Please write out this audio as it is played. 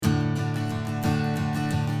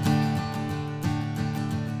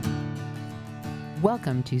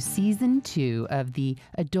Welcome to Season 2 of the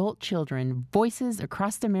Adult Children Voices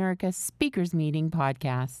Across America Speakers Meeting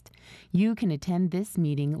podcast. You can attend this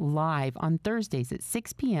meeting live on Thursdays at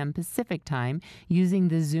 6 p.m. Pacific Time using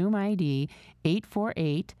the Zoom ID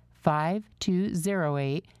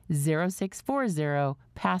 848-5208-0640,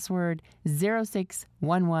 password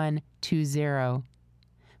 061120.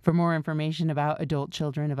 For more information about adult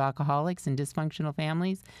children of alcoholics and dysfunctional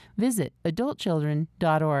families, visit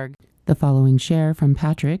adultchildren.org. The following share from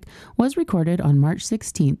Patrick was recorded on March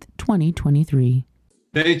 16th, 2023.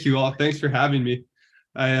 Thank you all. Thanks for having me.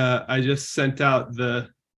 I just sent out the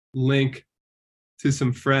link to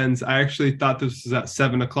some friends. I actually thought this was at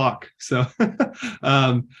 7 o'clock. So,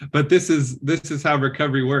 but this is how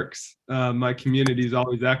recovery works. My community is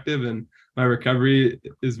always active and my recovery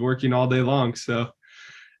is working all day long. So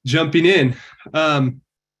jumping in.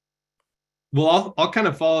 Well, I'll kind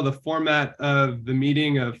of follow the format of the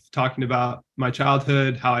meeting of talking about my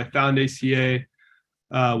childhood, how I found ACA,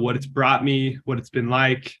 what it's brought me, what it's been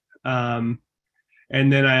like. And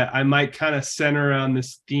then I might kind of center around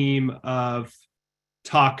this theme of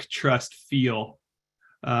talk, trust, feel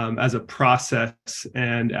as a process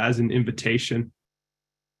and as an invitation.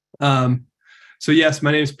 So yes,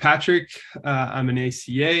 my name is Patrick. I'm an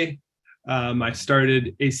ACA. I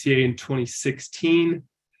started ACA in 2016.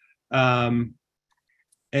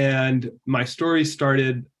 And my story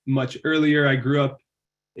started much earlier. I grew up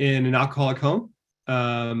in an alcoholic home.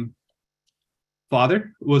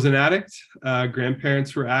 Father was an addict.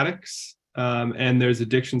 Grandparents were addicts. And there's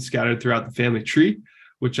addiction scattered throughout the family tree,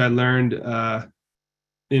 which I learned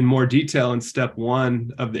in more detail in step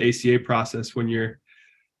 1 of the ACA process when you're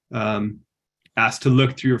asked to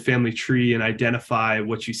look through your family tree and identify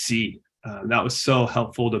what you see. That was so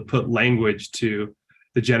helpful to put language to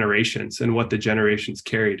the generations and what the generations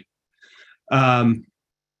carried. I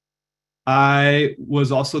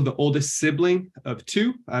was also the oldest sibling of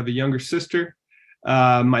 2. I have a younger sister.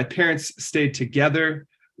 My parents stayed together,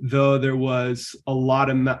 though there was a lot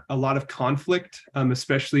of conflict,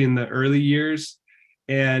 especially in the early years.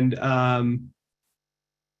 And I,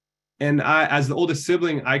 as the oldest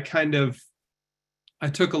sibling, I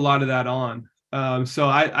took a lot of that on. So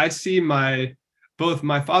I see both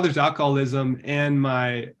my father's alcoholism and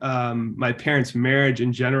my parents' marriage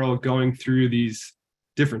in general going through these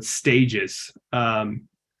different stages. In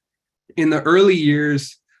the early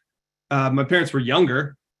years, my parents were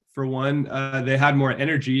younger, for one. They had more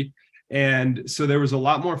energy. And so there was a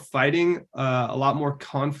lot more fighting, a lot more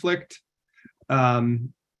conflict, a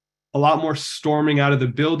lot more storming out of the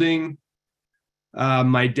building.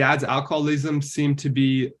 My dad's alcoholism seemed to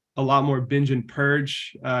be a lot more binge and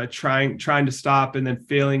purge, trying to stop and then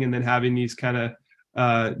failing and then having these kind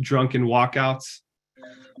of drunken walkouts.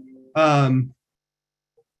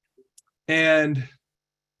 And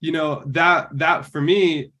you know, that for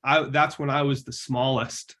me, that's when I was the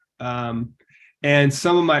smallest. And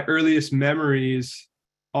some of my earliest memories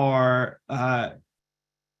are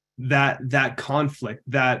that conflict,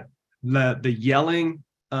 that the yelling,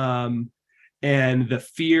 and the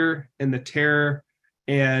fear and the terror,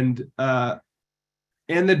 and the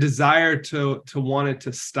desire to want it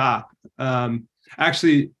to stop.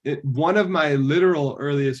 Actually, one of my literal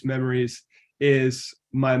earliest memories is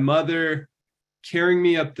my mother carrying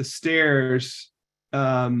me up the stairs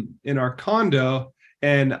in our condo,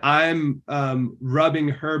 and I'm rubbing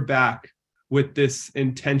her back with this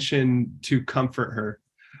intention to comfort her.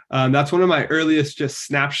 That's one of my earliest just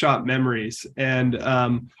snapshot memories. And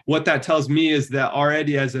what that tells me is that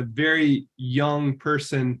already as a very young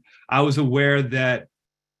person, I was aware that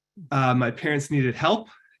my parents needed help,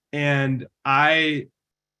 and I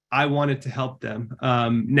wanted to help them.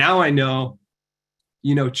 Now I know,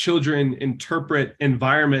 children interpret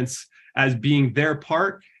environments as being their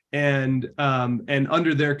part and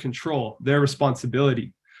under their control, their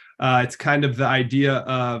responsibility. It's kind of the idea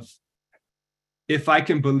of, if I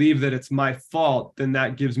can believe that it's my fault, then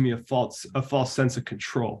that gives me a false sense of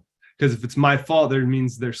control. Because if it's my fault, there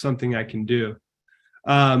means there's something I can do.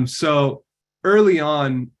 So early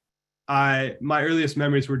on, my earliest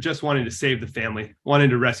memories were just wanting to save the family, wanting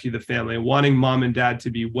to rescue the family, wanting mom and dad to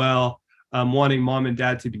be well, wanting mom and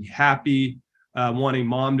dad to be happy, wanting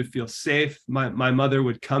mom to feel safe. My mother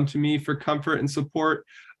would come to me for comfort and support.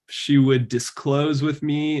 She would disclose with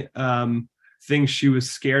me things she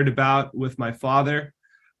was scared about with my father.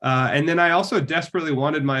 And then I also desperately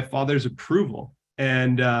wanted my father's approval.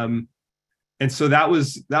 And so that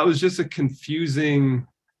was just a confusing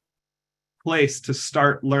place to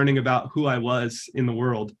start learning about who I was in the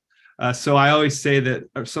world. So I always say that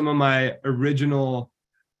some of my original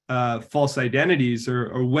false identities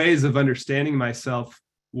or ways of understanding myself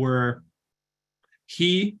were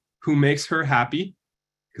he who makes her happy,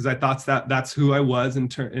 because I thought that's who I was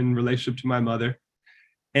in relationship to my mother,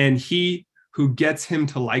 and he who gets him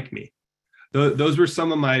to like me. Those were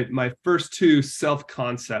some of my first two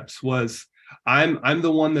self-concepts. Was I'm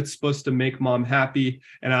the one that's supposed to make mom happy,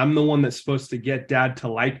 and I'm the one that's supposed to get dad to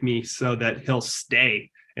like me so that he'll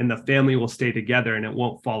stay and the family will stay together and it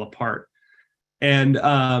won't fall apart. And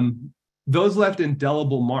those left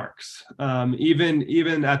indelible marks.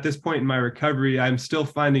 Even at this point in my recovery, I'm still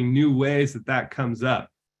finding new ways that comes up.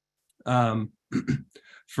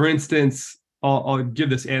 For instance, I'll give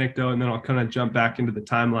this anecdote and then I'll kind of jump back into the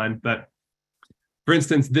timeline. But for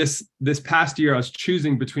instance, this past year, I was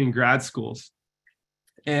choosing between grad schools,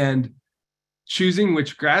 and choosing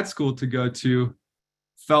which grad school to go to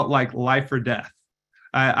felt like life or death.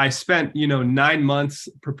 I spent 9 months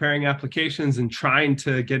preparing applications and trying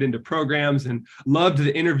to get into programs, and loved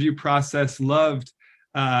the interview process, loved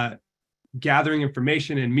gathering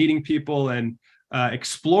information and meeting people and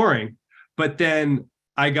exploring. But then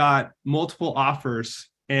I got multiple offers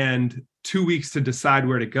and 2 weeks to decide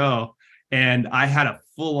where to go. And I had a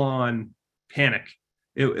full-on panic.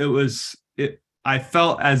 I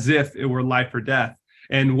felt as if it were life or death.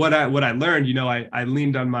 And what I learned, I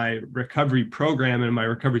leaned on my recovery program and my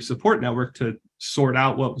recovery support network to sort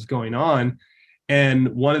out what was going on. And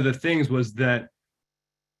one of the things was that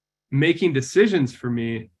making decisions for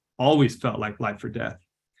me always felt like life or death.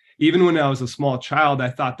 Even when I was a small child, I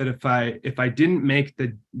thought that if I didn't make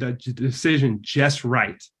the decision just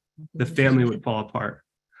right, the family would fall apart.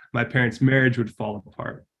 My parents' marriage would fall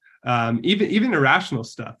apart. Even irrational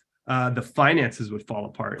stuff. The finances would fall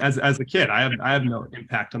apart. As a kid, I have no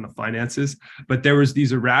impact on the finances, but there was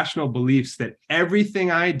these irrational beliefs that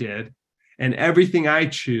everything I did and everything I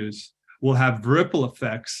choose will have ripple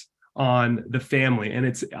effects on the family.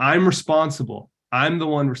 And I'm responsible. I'm the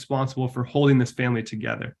one responsible for holding this family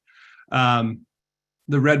together. The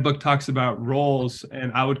Red Book talks about roles,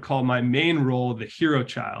 and I would call my main role the hero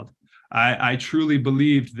child. I truly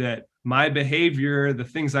believed that my behavior, the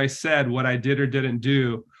things I said, what I did or didn't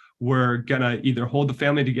do, were gonna either hold the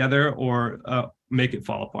family together or make it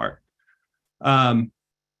fall apart.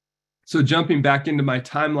 So jumping back into my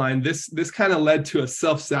timeline, this kind of led to a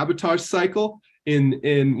self-sabotage cycle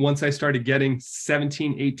in once I started getting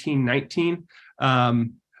 17, 18, 19.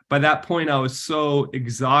 By that point, I was so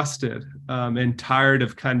exhausted and tired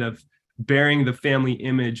of kind of bearing the family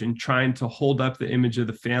image and trying to hold up the image of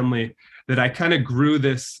the family that I kind of grew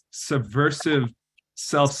this subversive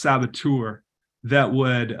self-saboteur that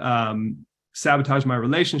would sabotage my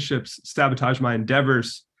relationships, sabotage my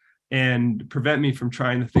endeavors, and prevent me from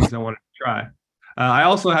trying the things I wanted to try. I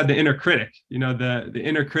also had the inner critic. The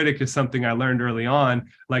inner critic is something I learned early on,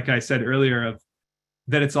 like I said earlier,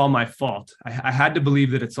 that it's all my fault. I had to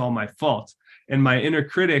believe that it's all my fault. And my inner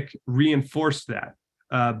critic reinforced that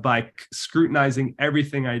by scrutinizing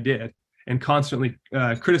everything I did and constantly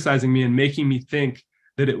criticizing me and making me think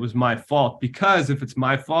that it was my fault, because if it's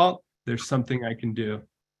my fault, there's something I can do.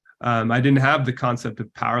 I didn't have the concept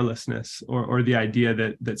of powerlessness or the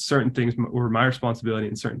idea that certain things were my responsibility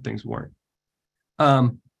and certain things weren't.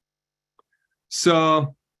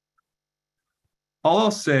 So all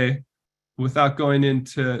I'll say, without going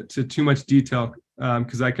into too much detail,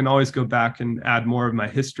 because I can always go back and add more of my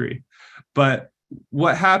history, but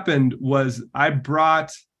what happened was I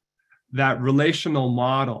brought that relational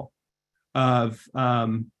model of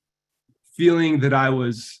feeling that I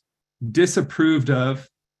was disapproved of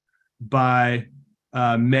by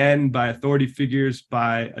men, by authority figures,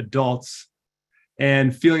 by adults,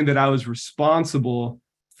 and feeling that I was responsible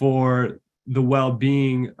for the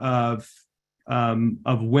well-being of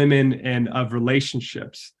women and of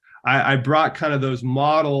relationships. I brought kind of those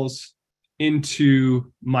models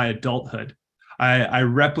into my adulthood. I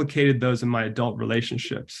replicated those in my adult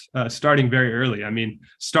relationships, starting very early. I mean,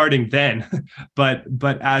 starting then, but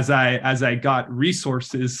as I got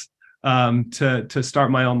resources to start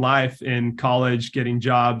my own life in college, getting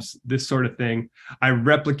jobs, this sort of thing, I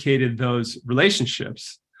replicated those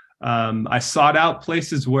relationships. I sought out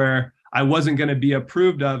places where I wasn't going to be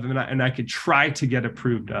approved of, and I could try to get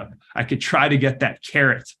approved of. I could try to get that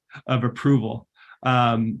carrot of approval.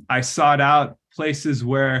 I sought out places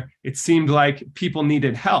where it seemed like people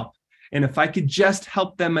needed help. And if I could just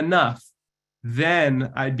help them enough, then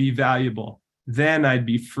I'd be valuable. Then I'd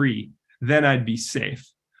be free. Then I'd be safe.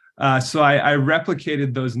 So I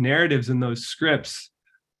replicated those narratives and those scripts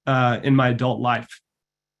in my adult life,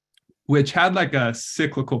 which had like a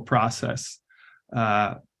cyclical process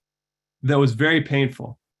that was very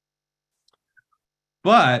painful.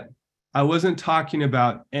 But I wasn't talking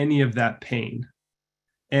about any of that pain.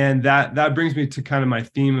 And that brings me to kind of my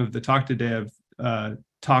theme of the talk today of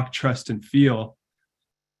talk, trust, and feel.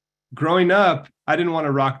 Growing up, I didn't want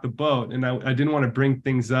to rock the boat, and I didn't want to bring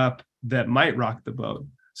things up that might rock the boat.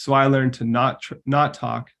 So I learned to not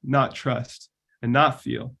talk, not trust, and not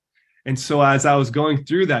feel. And so as I was going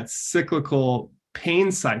through that cyclical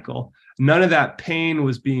pain cycle, none of that pain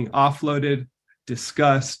was being offloaded,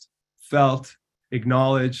 discussed, felt,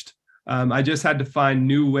 acknowledged. I just had to find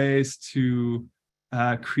new ways to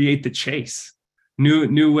create the chase,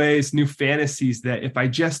 new ways, new fantasies that if I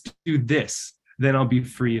just do this, then I'll be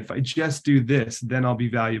free. If I just do this, then I'll be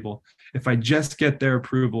valuable. If I just get their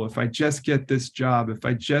approval, if I just get this job, if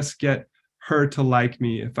I just get her to like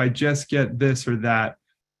me, if I just get this or that,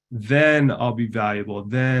 then I'll be valuable.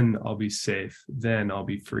 Then I'll be safe. Then I'll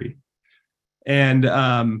be free. And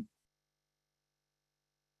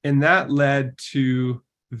that led to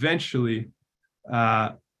eventually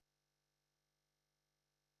a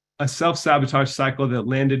self-sabotage cycle that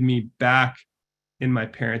landed me back in my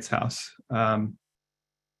parents' house. Somewhere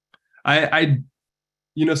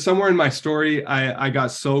in my story, I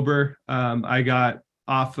got sober. I got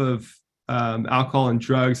off of alcohol and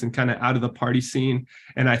drugs and kind of out of the party scene.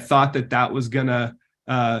 And I thought that was gonna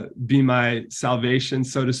be my salvation,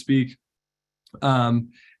 so to speak.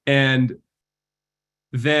 And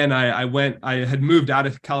then I had moved out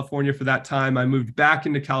of California for that time. I moved back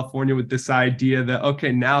into California with this idea that,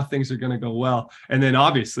 okay, now things are going to go well. And then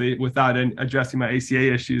obviously, without addressing my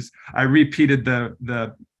ACA issues, I repeated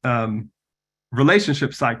the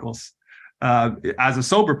relationship cycles as a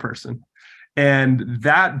sober person. And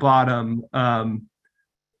that bottom brought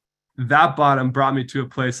me to a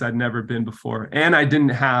place I'd never been before. And I didn't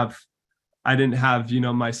have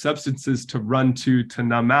my substances to run to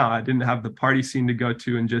numb out. I didn't have the party scene to go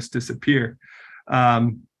to and just disappear.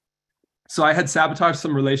 So I had sabotaged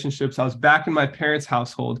some relationships. I was back in my parents'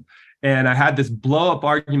 household, and I had this blow up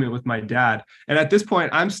argument with my dad. And at this point,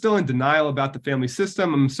 I'm still in denial about the family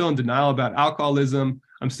system. I'm still in denial about alcoholism.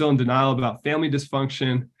 I'm still in denial about family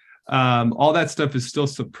dysfunction. All that stuff is still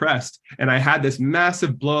suppressed. And I had this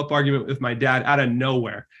massive blow up argument with my dad out of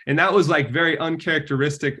nowhere. And that was like very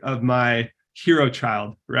uncharacteristic of my hero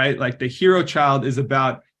child, right? Like the hero child is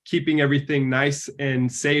about keeping everything nice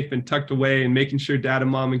and safe and tucked away and making sure dad and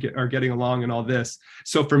mom are getting along and all this.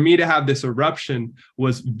 So for me to have this eruption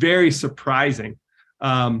was very surprising.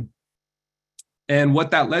 And what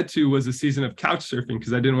that led to was a season of couch surfing,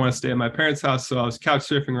 because I didn't want to stay at my parents' house. So I was couch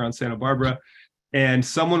surfing around Santa Barbara, and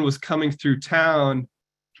someone was coming through town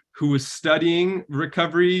who was studying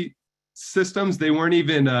recovery systems. They weren't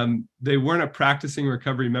a practicing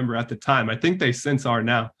recovery member at the time. I think they since are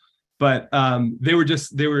now, but they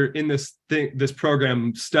were in this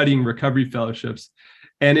program studying recovery fellowships.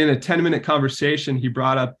 And in a 10-minute conversation, he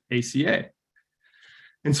brought up ACA.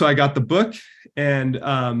 And so I got the book and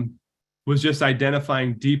was just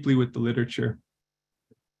identifying deeply with the literature.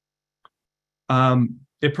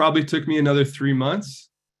 It probably took me another 3 months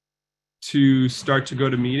to start to go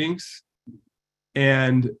to meetings,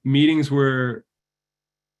 and meetings were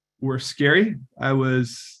scary. I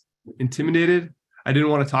was intimidated. I didn't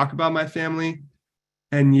want to talk about my family,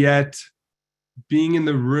 and yet being in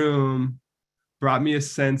the room brought me a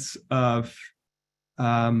sense of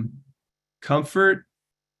comfort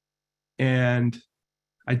and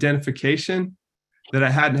identification that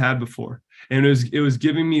I hadn't had before. And it was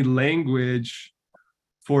giving me language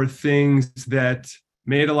for things that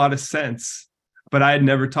made a lot of sense, but I had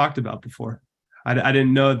never talked about before. I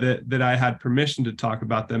didn't know that I had permission to talk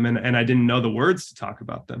about them, and I didn't know the words to talk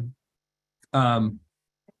about them.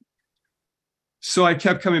 So I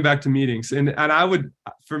kept coming back to meetings, and I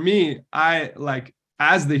like,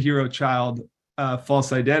 as the hero child,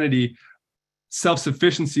 false identity,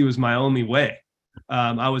 self-sufficiency was my only way.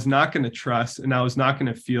 I was not going to trust, and I was not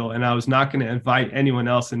going to feel, and I was not going to invite anyone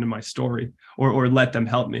else into my story or let them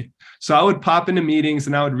help me. So I would pop into meetings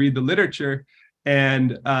and I would read the literature,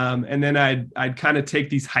 and then I'd kind of take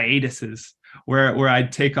these hiatuses where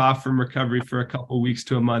I'd take off from recovery for a couple of weeks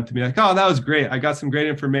to a month and be like, oh, that was great. I got some great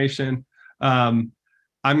information. I'm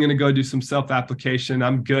going to go do some self-application.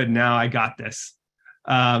 I'm good now. I got this.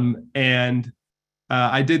 I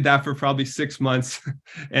did that for probably 6 months.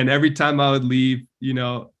 And every time I would leave,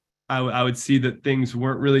 I would see that things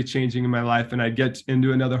weren't really changing in my life, and I'd get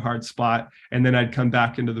into another hard spot. And then I'd come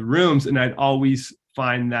back into the rooms, and I'd always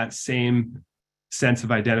find that same sense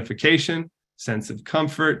of identification, sense of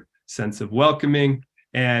comfort, sense of welcoming,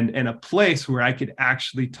 and a place where I could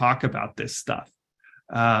actually talk about this stuff.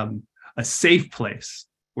 A safe place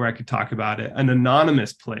where I could talk about it, an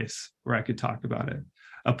anonymous place where I could talk about it,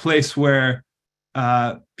 a place where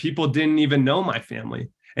people didn't even know my family.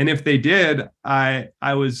 And if they did, I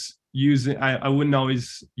wouldn't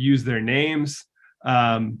always use their names.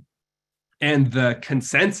 And the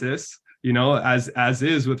consensus, as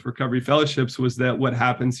is with recovery fellowships, was that what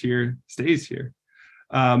happens here stays here.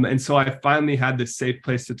 And so I finally had this safe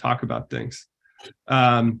place to talk about things.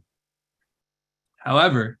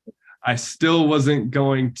 However, I still wasn't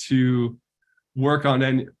going to work on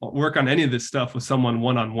any of this stuff with someone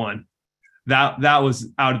one-on-one. That was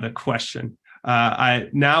out of the question.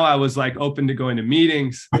 I was like open to going to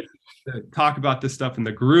meetings to talk about this stuff in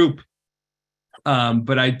the group,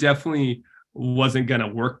 but I definitely wasn't going to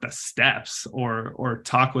work the steps or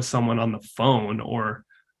talk with someone on the phone. Or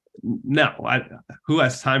no, who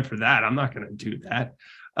has time for that? I'm not going to do that.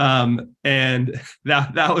 And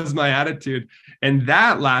that was my attitude, and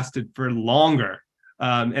that lasted for longer.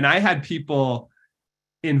 And I had people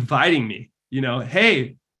inviting me,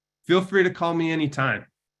 hey, feel free to call me anytime.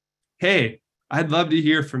 Hey, I'd love to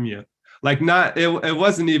hear from you. Like, it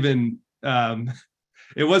wasn't even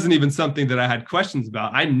something that I had questions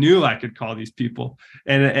about. I knew I could call these people,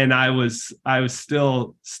 and I was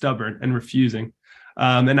still stubborn and refusing.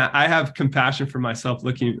 And I have compassion for myself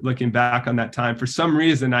looking back on that time. For some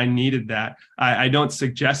reason, I needed that. I don't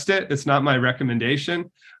suggest it. It's not my recommendation.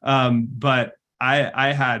 But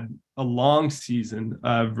I had a long season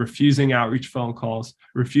of refusing outreach phone calls,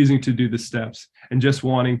 refusing to do the steps, and just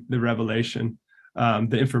wanting the revelation,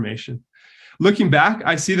 the information. Looking back,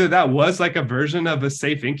 I see that was like a version of a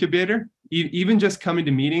safe incubator. Even just coming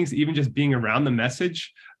to meetings, even just being around the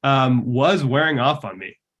message, was wearing off on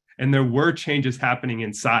me. And there were changes happening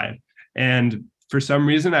inside. And for some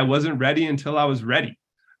reason, I wasn't ready until I was ready.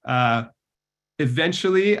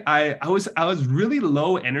 Eventually, I was really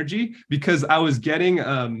low energy because I was getting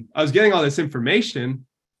all this information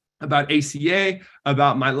about ACA,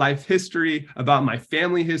 about my life history, about my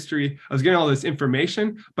family history. I was getting all this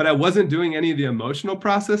information, but I wasn't doing any of the emotional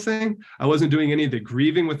processing. I wasn't doing any of the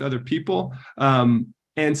grieving with other people.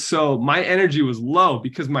 And so my energy was low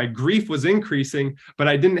because my grief was increasing, but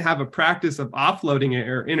I didn't have a practice of offloading it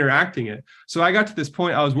or interacting it. So I got to this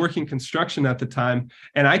point, I was working construction at the time,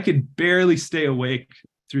 and I could barely stay awake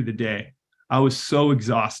through the day. I was so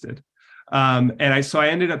exhausted. So I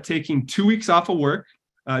ended up taking 2 weeks off of work,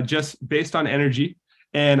 just based on energy.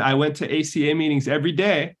 And I went to ACA meetings every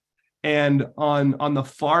day. And on the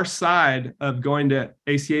far side of going to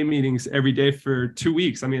ACA meetings every day for 2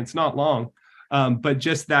 weeks, I mean, it's not long. But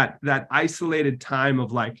just that isolated time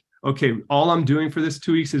of like, okay, all I'm doing for this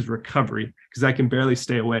 2 weeks is recovery because I can barely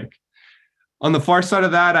stay awake. On the far side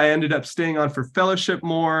of that, I ended up staying on for fellowship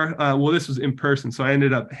more. This was in person. So I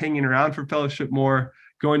ended up hanging around for fellowship more,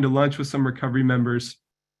 going to lunch with some recovery members,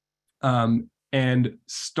 and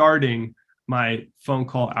starting my phone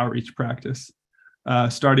call outreach practice,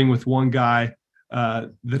 starting with one guy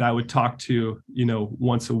that I would talk to,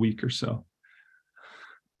 once a week or so.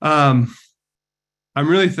 I'm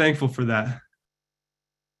really thankful for that.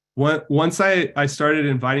 Once I started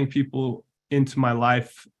inviting people into my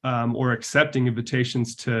life, or accepting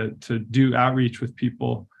invitations to do outreach with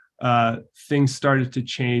people, things started to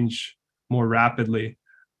change more rapidly.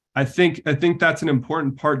 I think that's an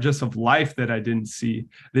important part just of life that I didn't see.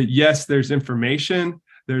 That yes, there's information,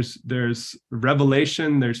 there's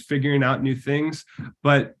revelation, there's figuring out new things,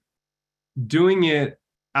 but doing it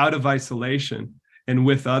out of isolation and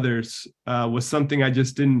with others was something I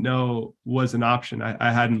just didn't know was an option.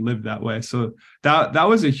 I hadn't lived that way. So that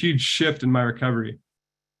was a huge shift in my recovery.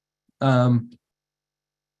 As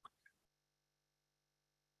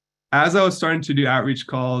I was starting to do outreach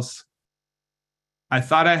calls, I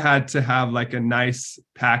thought I had to have like a nice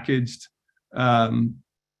packaged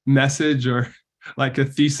message or like a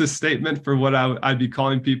thesis statement for what I'd be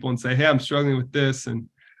calling people and say, hey, I'm struggling with this, and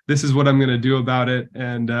this is what I'm going to do about it.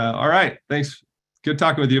 And all right, thanks. Good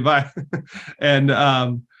talking with you. Bye. And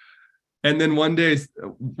then one day,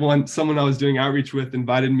 someone I was doing outreach with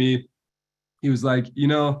invited me. He was like,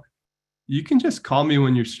 you can just call me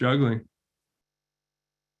when you're struggling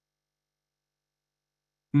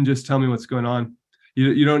and just tell me what's going on.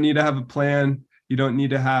 You don't need to have a plan. You don't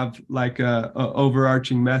need to have like a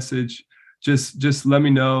overarching message. Just let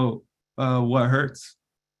me know what hurts.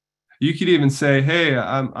 You could even say, hey,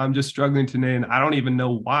 I'm just struggling today, and I don't even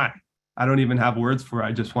know why. I don't even have words for it.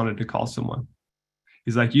 I just wanted to call someone.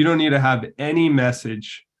 He's like, you don't need to have any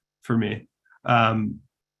message for me. And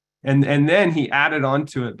then he added on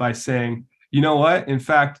to it by saying, you know what? In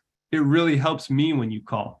fact, it really helps me when you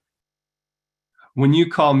call. When you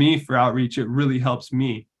call me for outreach, it really helps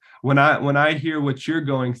me. When I hear what you're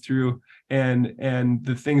going through and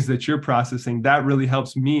the things that you're processing, that really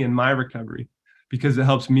helps me in my recovery, because it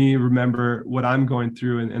helps me remember what I'm going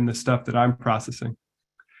through and the stuff that I'm processing.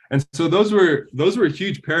 And so those were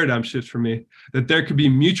huge paradigm shifts for me, that there could be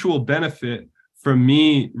mutual benefit from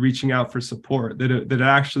me reaching out for support, that it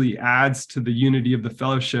actually adds to the unity of the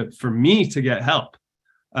fellowship for me to get help.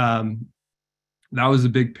 That was a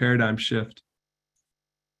big paradigm shift.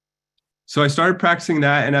 So I started practicing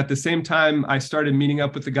that. And at the same time, I started meeting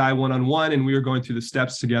up with the guy one-on-one, and we were going through the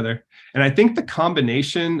steps together. And I think the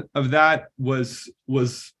combination of that was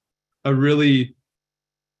a really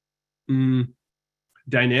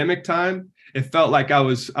dynamic time. It felt like I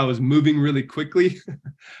was moving really quickly.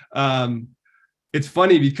 It's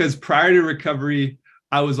funny because prior to recovery,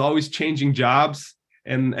 I was always changing jobs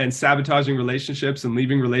and sabotaging relationships and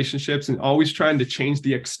leaving relationships and always trying to change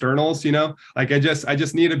the externals, like I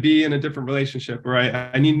just need to be in a different relationship, or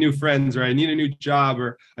I need new friends, or I need a new job,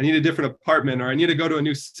 or I need a different apartment, or I need to go to a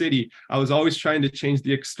new city. I was always trying to change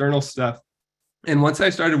the external stuff. And once I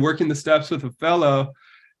started working the steps with a fellow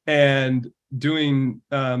and doing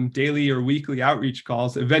daily or weekly outreach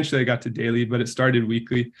calls, eventually I got to daily, but it started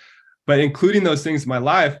weekly. But including those things in my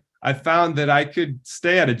life, I found that I could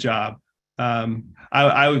stay at a job.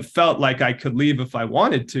 I felt like I could leave if I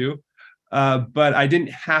wanted to, but I didn't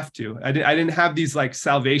have to. I didn't have these like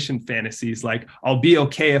salvation fantasies, like I'll be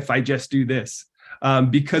okay if I just do this,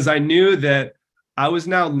 because I knew that I was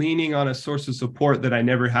now leaning on a source of support that I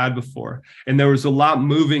never had before. And there was a lot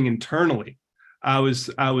moving internally. I was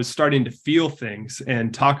starting to feel things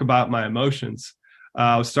and talk about my emotions.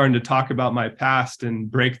 I was starting to talk about my past and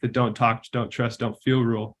break the don't talk, don't trust, don't feel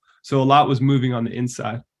rule. So a lot was moving on the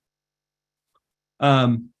inside.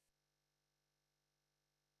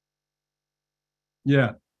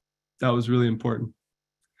 Yeah, that was really important.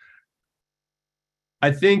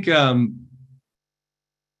 I think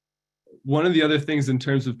one of the other things in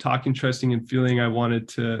terms of talking, trusting, and feeling I wanted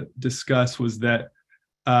to discuss was that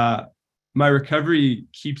my recovery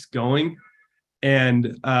keeps going,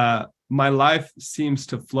 and my life seems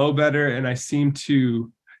to flow better, and I seem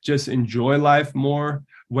to just enjoy life more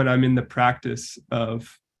when I'm in the practice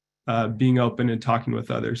of being open and talking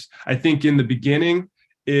with others. I think in the beginning,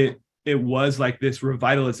 it was like this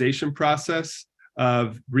revitalization process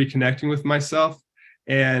of reconnecting with myself.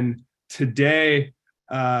 And today,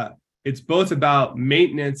 it's both about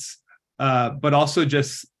maintenance, but also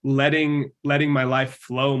just letting my life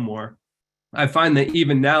flow more. I find that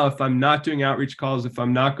even now, if I'm not doing outreach calls, if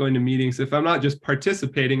I'm not going to meetings, if I'm not just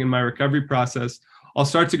participating in my recovery process, I'll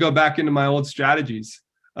start to go back into my old strategies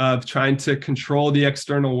of trying to control the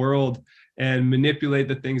external world and manipulate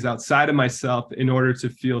the things outside of myself in order to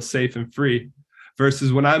feel safe and free.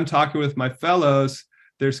 Versus when I'm talking with my fellows,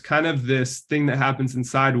 there's kind of this thing that happens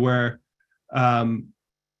inside where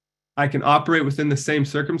I can operate within the same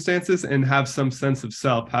circumstances and have some sense of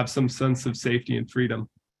self, have some sense of safety and freedom.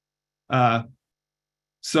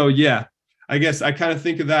 So yeah, I guess I kind of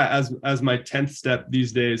think of that as my 10th step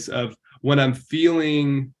these days, of when I'm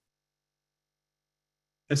feeling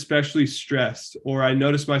especially stressed, or I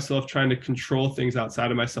notice myself trying to control things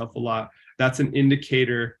outside of myself a lot. That's an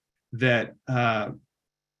indicator that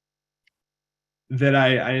that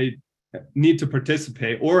I need to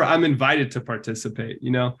participate, or I'm invited to participate,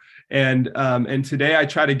 and today I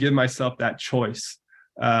try to give myself that choice.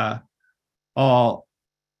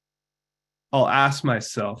 I'll ask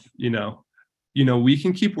myself, we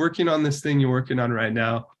can keep working on this thing you're working on right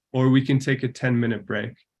now, or we can take a 10-minute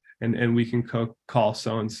break and we can call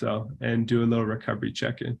so-and-so and do a little recovery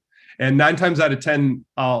check-in. And 9 times out of 10,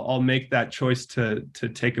 I'll make that choice to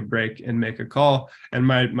take a break and make a call. And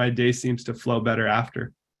my day seems to flow better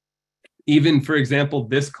after. Even, for example,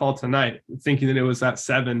 this call tonight, thinking that it was at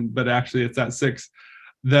 7, but actually it's at 6.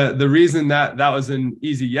 The reason that was an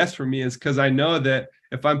easy yes for me is because I know that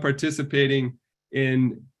if I'm participating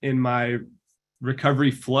in my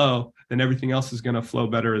recovery flow, then everything else is going to flow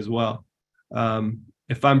better as well.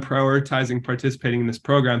 If I'm prioritizing participating in this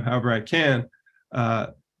program however I can,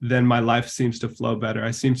 then my life seems to flow better.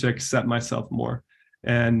 I seem to accept myself more.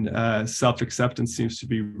 And self-acceptance seems to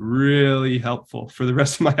be really helpful for the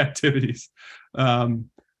rest of my activities.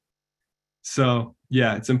 So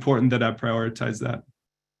yeah, it's important that I prioritize that.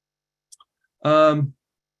 I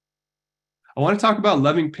want to talk about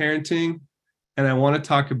loving parenting, and I want to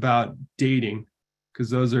talk about dating, because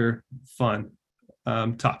those are fun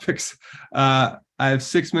topics. I have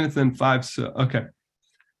 6 minutes and 5, so okay.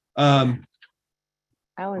 I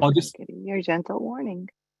was just getting your gentle warning.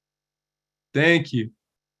 Thank you.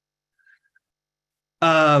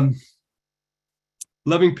 Loving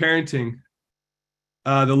parenting.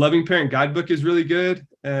 The Loving Parent Guidebook is really good.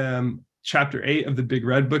 Chapter 8 of the Big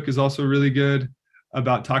Red Book is also really good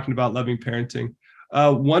about talking about loving parenting.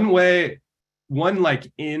 One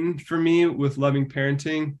like in for me with loving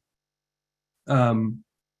parenting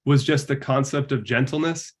was just the concept of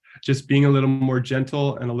gentleness, just being a little more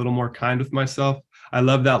gentle and a little more kind with myself. I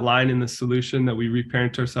love that line in the solution that we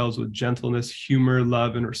reparent ourselves with gentleness, humor,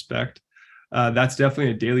 love, and respect. That's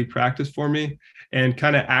definitely a daily practice for me and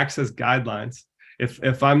kind of acts as guidelines.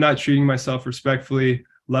 If I'm not treating myself respectfully,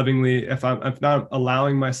 lovingly, if I'm not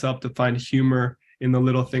allowing myself to find humor in the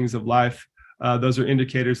little things of life, those are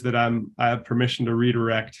indicators that I have permission to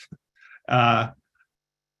redirect.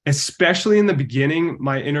 Especially in the beginning,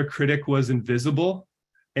 my inner critic was invisible.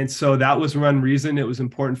 And so that was one reason it was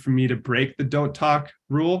important for me to break the don't talk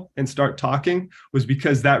rule and start talking, was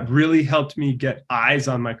because that really helped me get eyes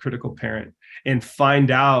on my critical parent and find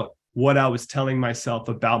out what I was telling myself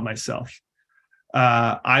about myself.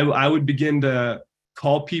 I would begin to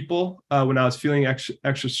call people when I was feeling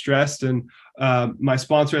extra stressed. And my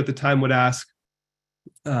sponsor at the time would ask,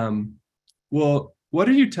 well, what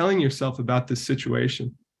are you telling yourself about this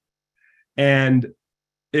situation? And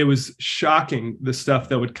it was shocking, the stuff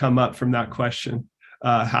that would come up from that question,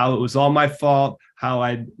 how it was all my fault, how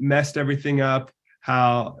I messed everything up,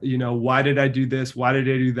 how, why did I do this? Why did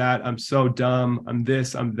I do that? I'm so dumb. I'm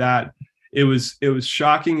this, I'm that. It was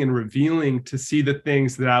shocking and revealing to see the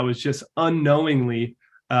things that I was just unknowingly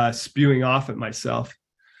spewing off at myself.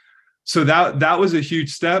 So that was a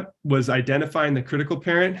huge step, was identifying the critical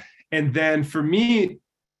parent. And then for me,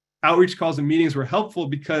 outreach calls and meetings were helpful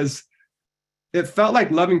because it felt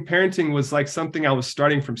like loving parenting was like something I was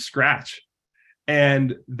starting from scratch.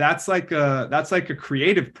 And that's like a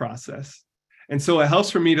creative process. And so it helps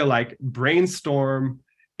for me to like brainstorm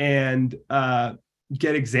and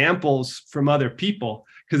get examples from other people.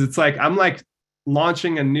 Because it's like, I'm like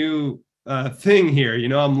launching a new thing here.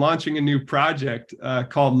 I'm launching a new project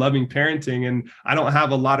called Loving Parenting. And I don't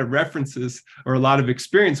have a lot of references or a lot of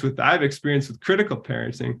experience with that. I have experience with critical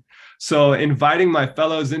parenting. So inviting my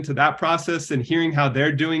fellows into that process and hearing how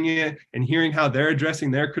they're doing it and hearing how they're addressing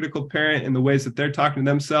their critical parent in the ways that they're talking to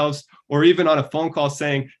themselves, or even on a phone call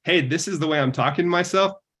saying, hey, this is the way I'm talking to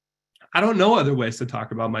myself. I don't know other ways to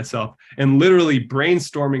talk about myself, and literally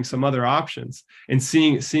brainstorming some other options and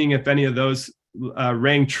seeing if any of those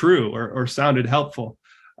rang true or sounded helpful.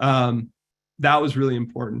 That was really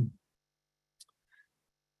important.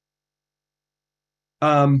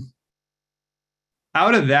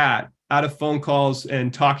 Out of phone calls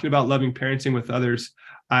and talking about loving parenting with others,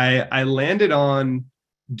 I landed on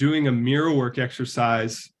doing a mirror work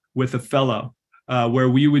exercise with a fellow where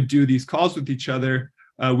we would do these calls with each other.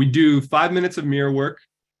 We do 5 minutes of mirror work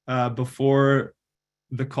before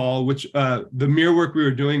the call, which the mirror work we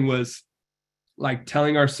were doing was like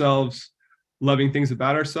telling ourselves loving things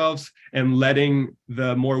about ourselves and letting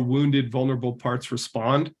the more wounded, vulnerable parts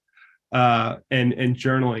respond and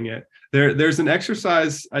journaling it. There's an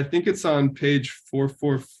exercise, I think it's on page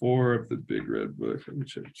 444 of the Big Red Book. Let me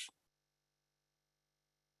check.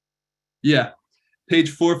 Yeah,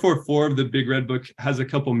 page 444 of the Big Red Book has a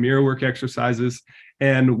couple mirror work exercises,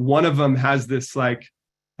 and one of them has this like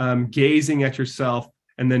gazing at yourself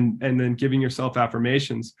and then giving yourself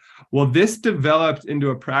affirmations. Well, this developed into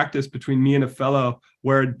a practice between me and a fellow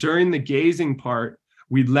where during the gazing part,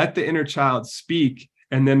 we let the inner child speak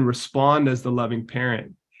and then respond as the loving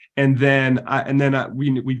parent. And then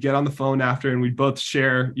we'd get on the phone after and we'd both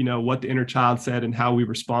share, what the inner child said and how we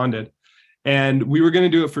responded. And we were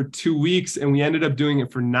going to do it for 2 weeks, and we ended up doing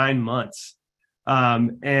it for 9 months.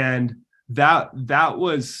 And that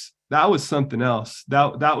was something else.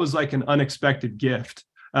 That was like an unexpected gift.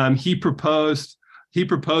 He proposed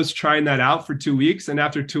trying that out for 2 weeks. And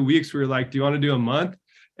after 2 weeks, we were like, do you want to do a month?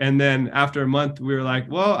 And then after a month, we were like,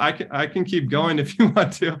 well, I can keep going if you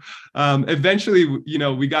want to. Eventually,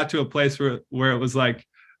 we got to a place where it was like,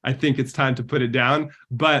 I think it's time to put it down,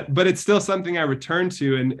 but it's still something I return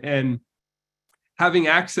to, and having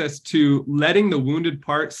access to letting the wounded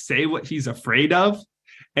part say what he's afraid of,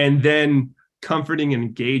 and then comforting and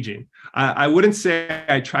engaging. I wouldn't say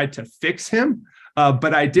I tried to fix him,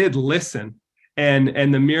 but I did listen.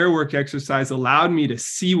 And the mirror work exercise allowed me to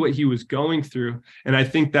see what he was going through. And I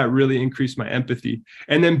think that really increased my empathy.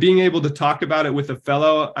 And then being able to talk about it with a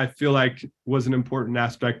fellow, I feel like was an important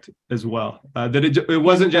aspect as well. That it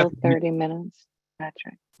wasn't just 30 minutes. That's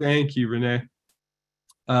right. Thank you, Renee.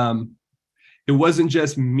 It wasn't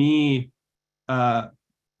just me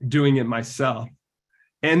doing it myself.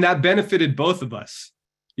 And that benefited both of us.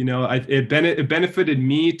 It benefited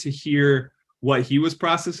me to hear what he was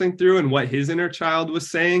processing through and what his inner child was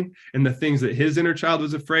saying and the things that his inner child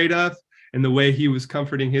was afraid of and the way he was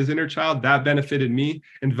comforting his inner child, that benefited me,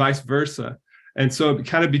 and vice versa. And so it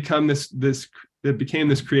kind of became this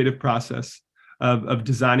creative process of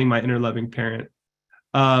designing my inner loving parent.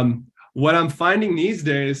 What I'm finding these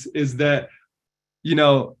days is that,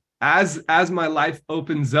 as my life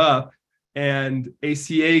opens up and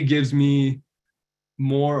ACA gives me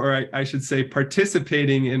more, or I should say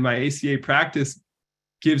participating in my ACA practice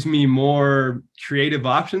gives me more creative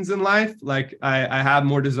options in life. Like I have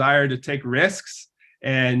more desire to take risks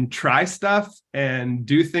and try stuff and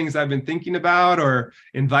do things I've been thinking about, or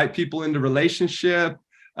invite people into relationship.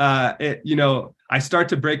 I start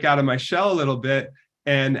to break out of my shell a little bit.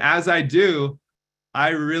 And as I do, I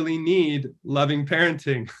really need loving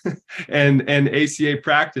parenting and ACA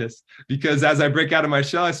practice, because as I break out of my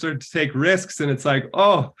shell, I start to take risks, and it's like,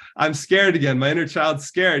 oh, I'm scared again. My inner child's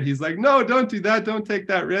scared. He's like, no, don't do that. Don't take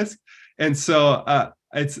that risk. And so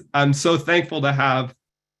I'm so thankful to have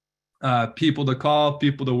people to call,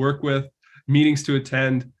 people to work with, meetings to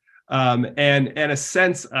attend, and a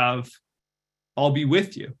sense of I'll be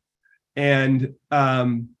with you. And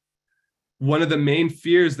one of the main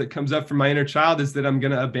fears that comes up from my inner child is that I'm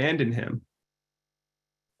going to abandon him,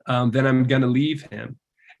 then I'm going to leave him.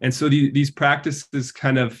 And so these practices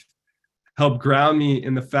kind of help ground me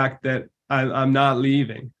in the fact that I'm not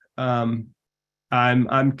leaving. I'm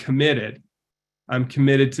committed. I'm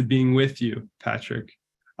committed to being with you, Patrick.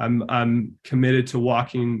 I'm committed to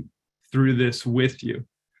walking through this with you.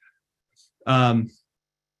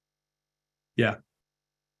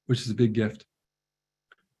 Which is a big gift.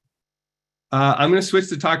 I'm going to switch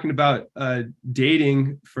to talking about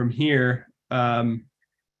dating from here,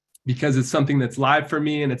 because it's something that's live for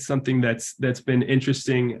me, and it's something that's been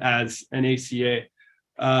interesting as an ACA.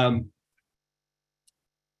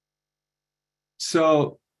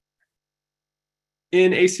 So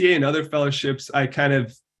in ACA and other fellowships, I kind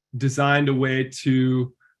of designed a way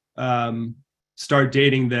to start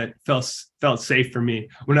dating that felt safe for me.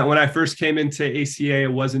 When I first came into ACA, I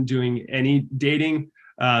wasn't doing any dating.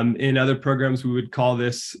 In other programs, we would call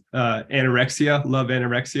this anorexia, love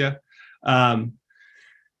anorexia.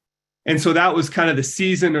 And so that was kind of the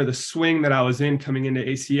season or the swing that I was in coming into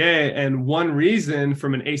ACA. And one reason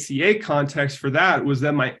from an ACA context for that was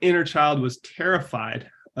that my inner child was terrified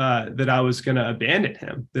that I was going to abandon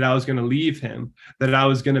him, that I was going to leave him, that I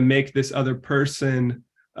was going to make this other person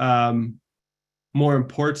more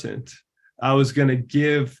important. I was going to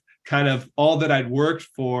give kind of all that I'd worked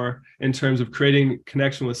for in terms of creating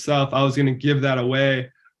connection with self. I was going to give that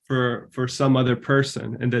away for some other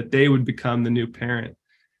person, and that they would become the new parent.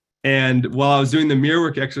 And while I was doing the mirror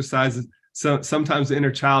work exercises, sometimes the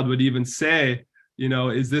inner child would even say,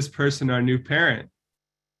 is this person our new parent?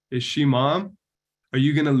 Is she mom? Are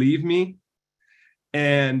you going to leave me?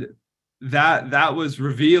 And that was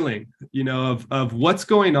revealing, of what's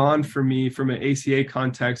going on for me from an ACA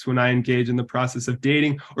context when I engage in the process of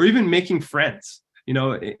dating or even making friends,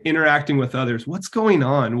 interacting with others. What's going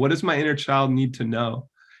on? What does my inner child need to know?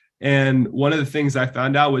 And one of the things I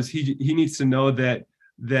found out was he needs to know that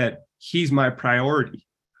he's my priority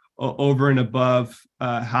over and above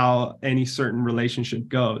how any certain relationship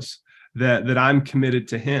goes, that I'm committed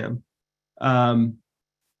to him.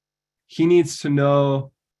 He needs to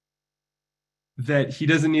know that he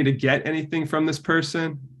doesn't need to get anything from this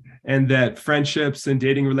person, and that friendships and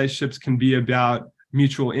dating relationships can be about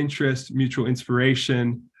mutual interest, mutual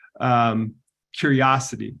inspiration,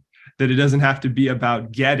 curiosity, that it doesn't have to be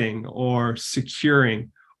about getting or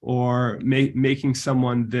securing or making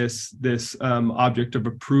someone this object of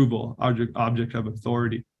approval, object of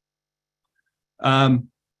authority. As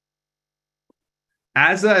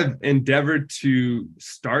I've endeavored to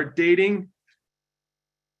start dating,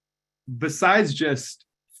 besides just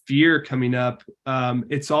fear coming up,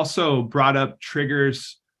 it's also brought up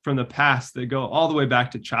triggers from the past that go all the way back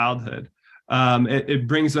to childhood. It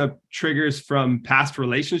brings up triggers from past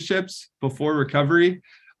relationships before recovery,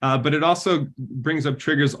 but it also brings up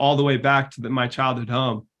triggers all the way back to my childhood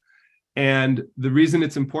home. And the reason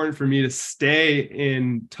it's important for me to stay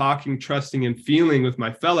in talking, trusting, and feeling with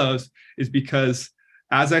my fellows is because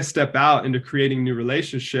as I step out into creating new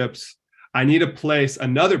relationships, I need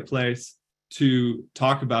another place to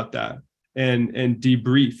talk about that and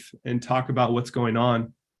debrief and talk about what's going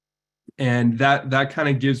on. And that kind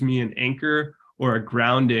of gives me an anchor or a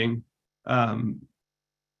grounding,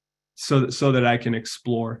 so that I can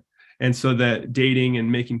explore, and so that dating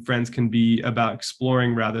and making friends can be about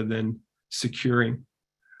exploring rather than securing.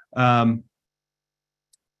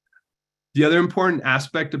 The other important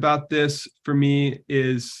aspect about this for me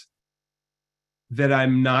is that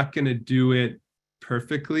I'm not going to do it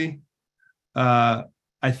perfectly.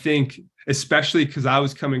 I think, especially because I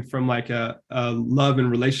was coming from like a love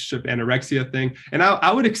and relationship anorexia thing, and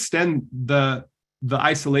I would extend the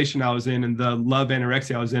isolation I was in and the love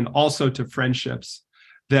anorexia I was in also to friendships.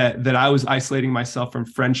 That I was isolating myself from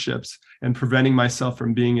friendships and preventing myself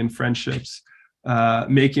from being in friendships,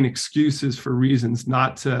 making excuses for reasons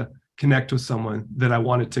not to connect with someone that I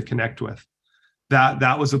wanted to connect with.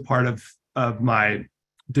 That was a part of my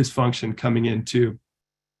dysfunction coming in too.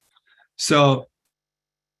 So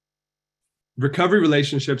recovery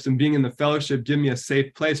relationships and being in the fellowship give me a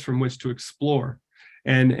safe place from which to explore.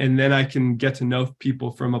 And then I can get to know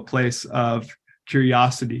people from a place of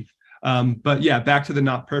curiosity. But yeah, back to the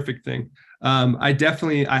not perfect thing. I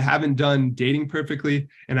haven't done dating perfectly,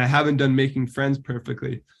 and I haven't done making friends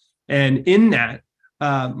perfectly. And in that,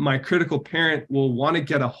 my critical parent will want to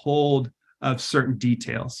get a hold of certain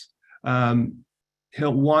details.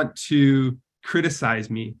 He'll want to criticize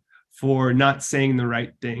me for not saying the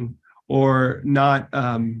right thing, or not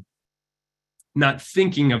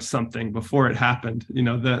thinking of something before it happened. You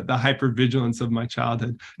know, the hypervigilance of my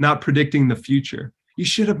childhood, not predicting the future. You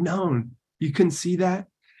should have known. You couldn't see that.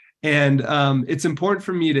 And it's important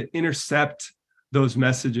for me to intercept those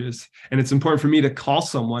messages. And it's important for me to call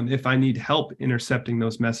someone if I need help intercepting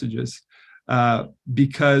those messages.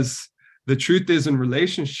 Because the truth is, in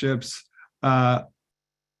relationships, I'm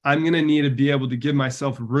going to need to be able to give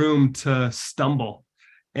myself room to stumble,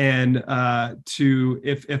 and to,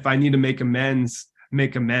 if I need to make amends,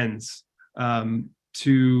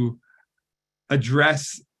 to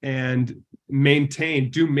address and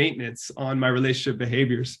do maintenance on my relationship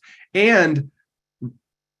behaviors. And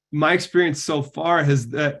my experience so far has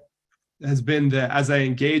been that as I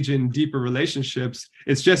engage in deeper relationships,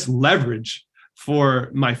 it's just leverage for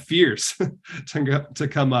my fears to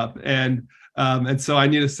come up. And so I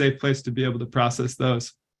need a safe place to be able to process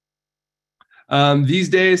those. These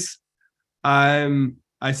days, I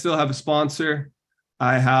still have a sponsor.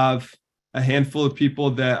 I have a handful of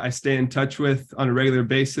people that I stay in touch with on a regular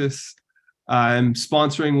basis. I'm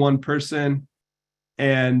sponsoring one person,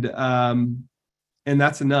 and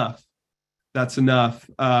that's enough. That's enough.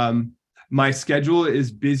 My schedule is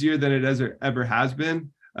busier than it ever has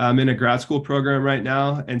been. I'm in a grad school program right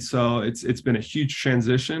now, and so it's been a huge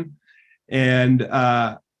transition. And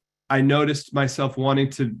I noticed myself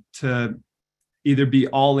wanting to either be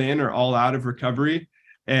all in or all out of recovery.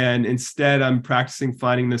 And instead, I'm practicing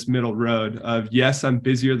finding this middle road of, yes, I'm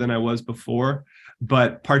busier than I was before,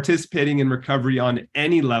 but participating in recovery on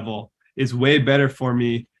any level is way better for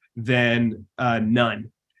me than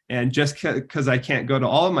none. And just because I can't go to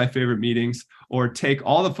all of my favorite meetings or take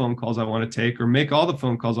all the phone calls I want to take or make all the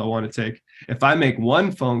phone calls I want to take, if I make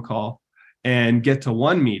one phone call and get to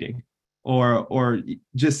one meeting, or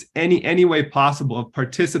just any way possible of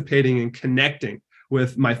participating and connecting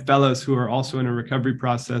with my fellows who are also in a recovery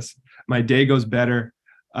process, my day goes better.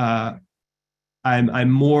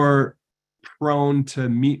 I'm more prone to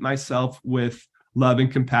meet myself with love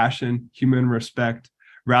and compassion, human respect,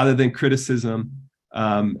 rather than criticism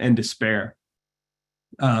and despair.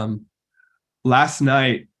 Last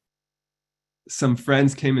night, some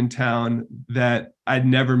friends came in town that I'd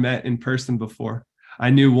never met in person before. I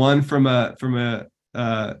knew one from a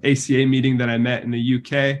ACA meeting that I met in the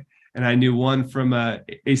UK, and I knew one from a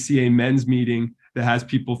ACA men's meeting that has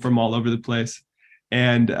people from all over the place.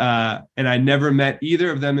 And I never met either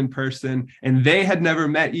of them in person, and they had never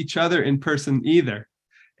met each other in person either.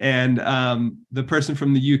 And the person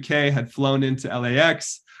from the UK had flown into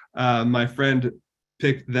LAX. My friend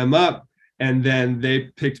picked them up, and then they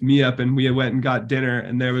picked me up, and we went and got dinner.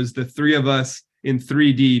 And there was the three of us in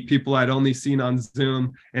 3D, people I'd only seen on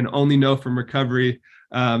Zoom and only know from recovery,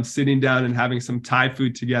 sitting down and having some Thai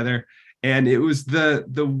food together. And it was the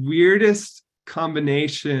weirdest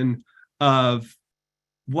combination of,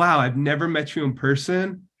 wow, I've never met you in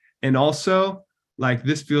person, and also, like,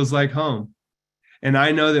 this feels like home. And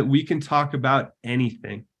I know that we can talk about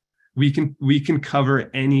anything. We can cover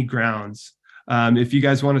any grounds. If you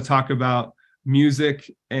guys want to talk about music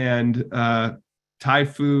and Thai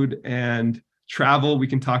food and travel, we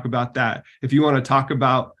can talk about that. If you want to talk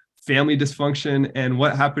about family dysfunction and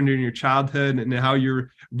what happened in your childhood and how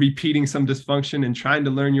you're repeating some dysfunction and trying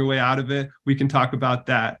to learn your way out of it, we can talk about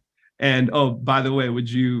that. And, oh, by the way, would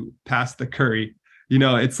you pass the curry? You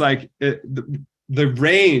know, it's like the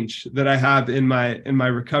range that I have in my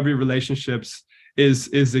recovery relationships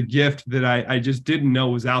is a gift that I just didn't know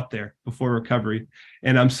was out there before recovery.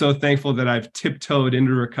 And I'm so thankful that I've tiptoed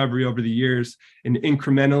into recovery over the years and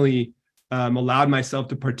incrementally allowed myself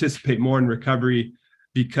to participate more in recovery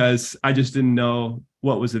because I just didn't know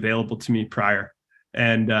what was available to me prior.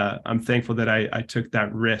 And I'm thankful that I took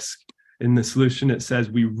that risk. In the solution, it says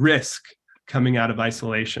we risk coming out of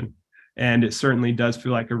isolation. And it certainly does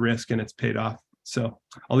feel like a risk, and it's paid off. So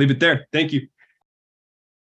I'll leave it there. Thank you.